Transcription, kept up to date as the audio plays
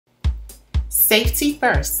Safety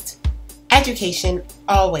first, education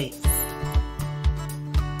always.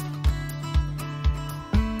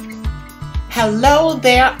 Hello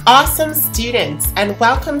there, awesome students, and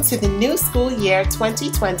welcome to the new school year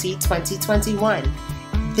 2020-2021.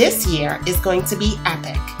 This year is going to be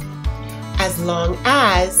epic, as long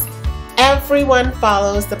as everyone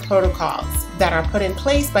follows the protocols that are put in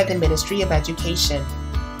place by the Ministry of Education.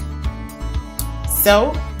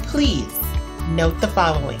 So please note the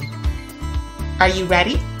following. Are you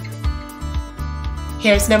ready?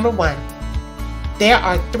 Here's number 1. There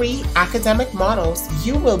are 3 academic models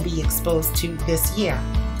you will be exposed to this year.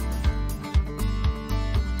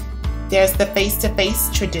 There's the face-to-face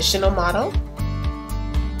traditional model,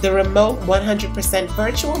 the remote 100%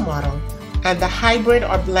 virtual model, and the hybrid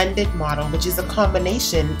or blended model, which is a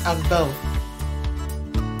combination of both.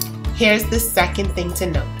 Here's the second thing to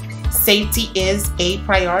note. Safety is a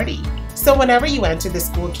priority. So whenever you enter the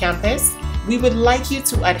school campus, we would like you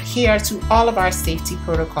to adhere to all of our safety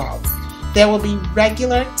protocols. There will be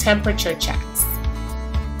regular temperature checks.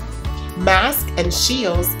 Masks and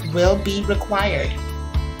shields will be required.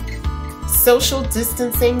 Social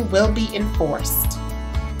distancing will be enforced.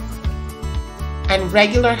 And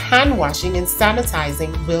regular hand washing and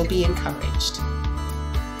sanitizing will be encouraged.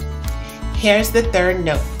 Here's the third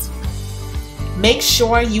note. Make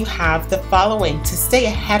sure you have the following to stay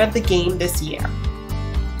ahead of the game this year.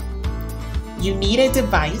 You need a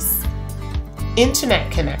device,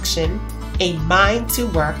 internet connection, a mind to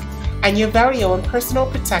work, and your very own personal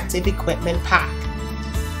protective equipment pack.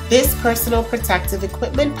 This personal protective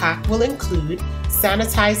equipment pack will include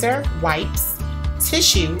sanitizer, wipes,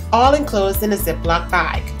 tissue, all enclosed in a Ziploc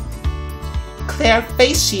bag. Clear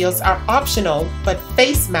face shields are optional, but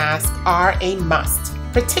face masks are a must.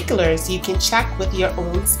 Particulars you can check with your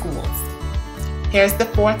own schools. Here's the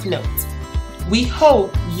fourth note. We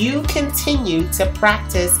hope you continue to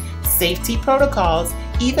practice safety protocols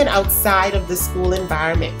even outside of the school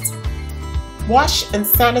environment. Wash and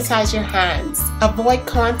sanitize your hands, avoid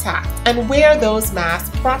contact, and wear those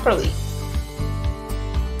masks properly.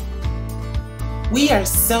 We are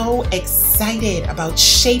so excited about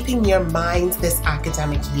shaping your minds this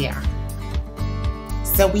academic year.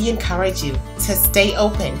 So we encourage you to stay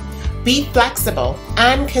open, be flexible,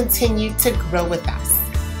 and continue to grow with us,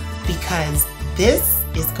 because this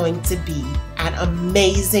is going to be an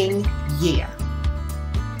amazing year.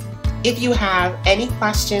 If you have any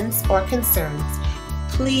questions or concerns,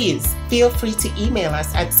 please feel free to email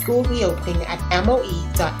us at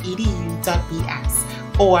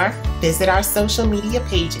schoolreopening@moe.edu.bs or visit our social media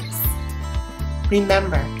pages.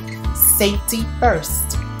 Remember, safety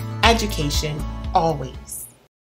first, education always.